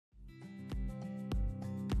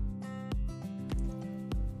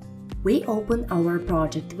We open our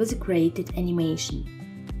project with a created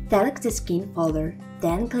animation. Select the skin folder,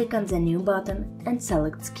 then click on the New button and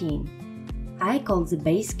select Skin. I call the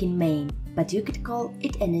base skin Main, but you could call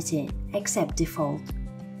it anything except Default.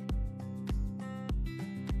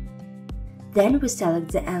 Then we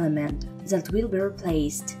select the element that will be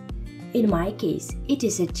replaced. In my case, it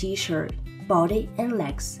is a t-shirt, body and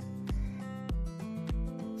legs.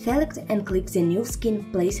 Select and click the New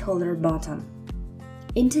Skin Placeholder button.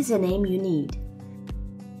 Enter the name you need.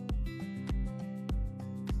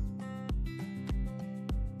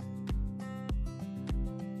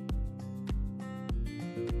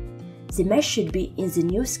 The mesh should be in the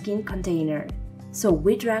new skin container, so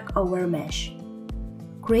we drag our mesh,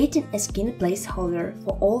 creating a skin placeholder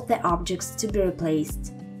for all the objects to be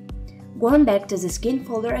replaced. Going back to the skin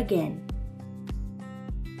folder again.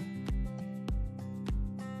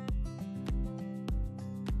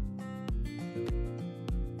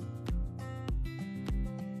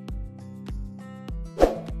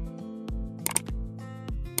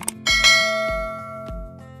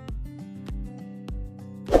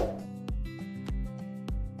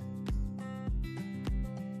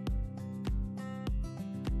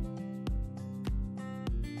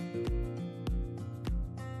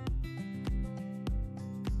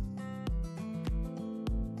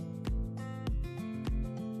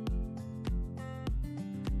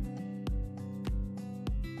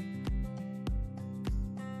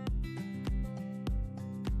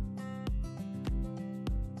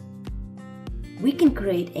 We can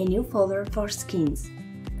create a new folder for skins,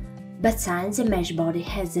 but since the mesh body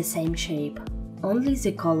has the same shape, only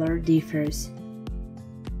the color differs.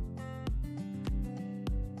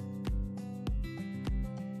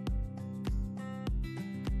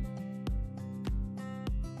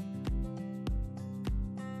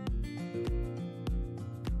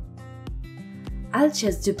 I'll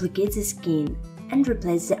just duplicate the skin and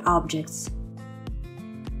replace the objects.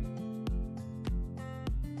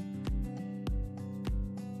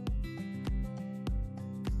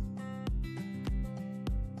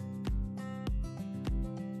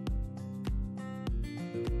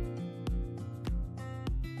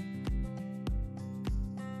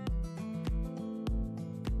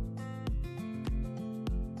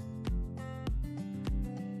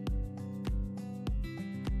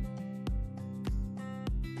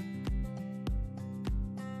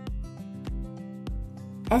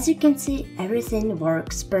 As you can see, everything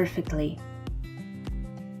works perfectly.